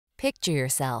Picture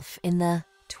yourself in the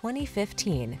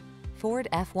 2015 Ford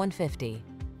F-150.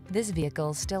 This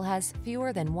vehicle still has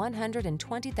fewer than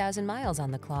 120,000 miles on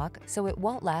the clock, so it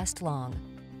won't last long.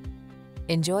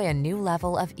 Enjoy a new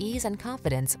level of ease and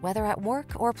confidence whether at work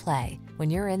or play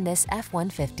when you're in this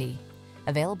F-150.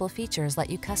 Available features let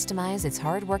you customize its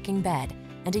hard-working bed,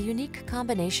 and a unique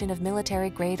combination of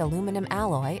military-grade aluminum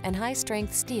alloy and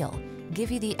high-strength steel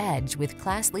give you the edge with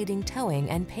class-leading towing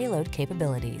and payload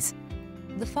capabilities.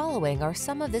 The following are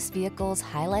some of this vehicle's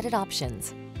highlighted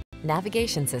options: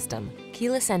 navigation system,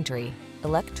 keyless entry,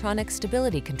 electronic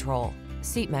stability control,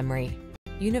 seat memory,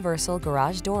 universal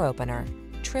garage door opener,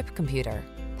 trip computer,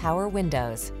 power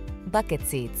windows, bucket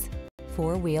seats,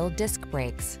 four-wheel disc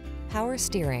brakes, power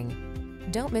steering.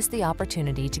 Don't miss the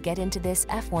opportunity to get into this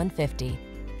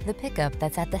F-150, the pickup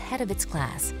that's at the head of its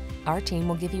class. Our team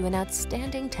will give you an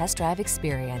outstanding test drive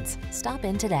experience. Stop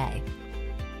in today.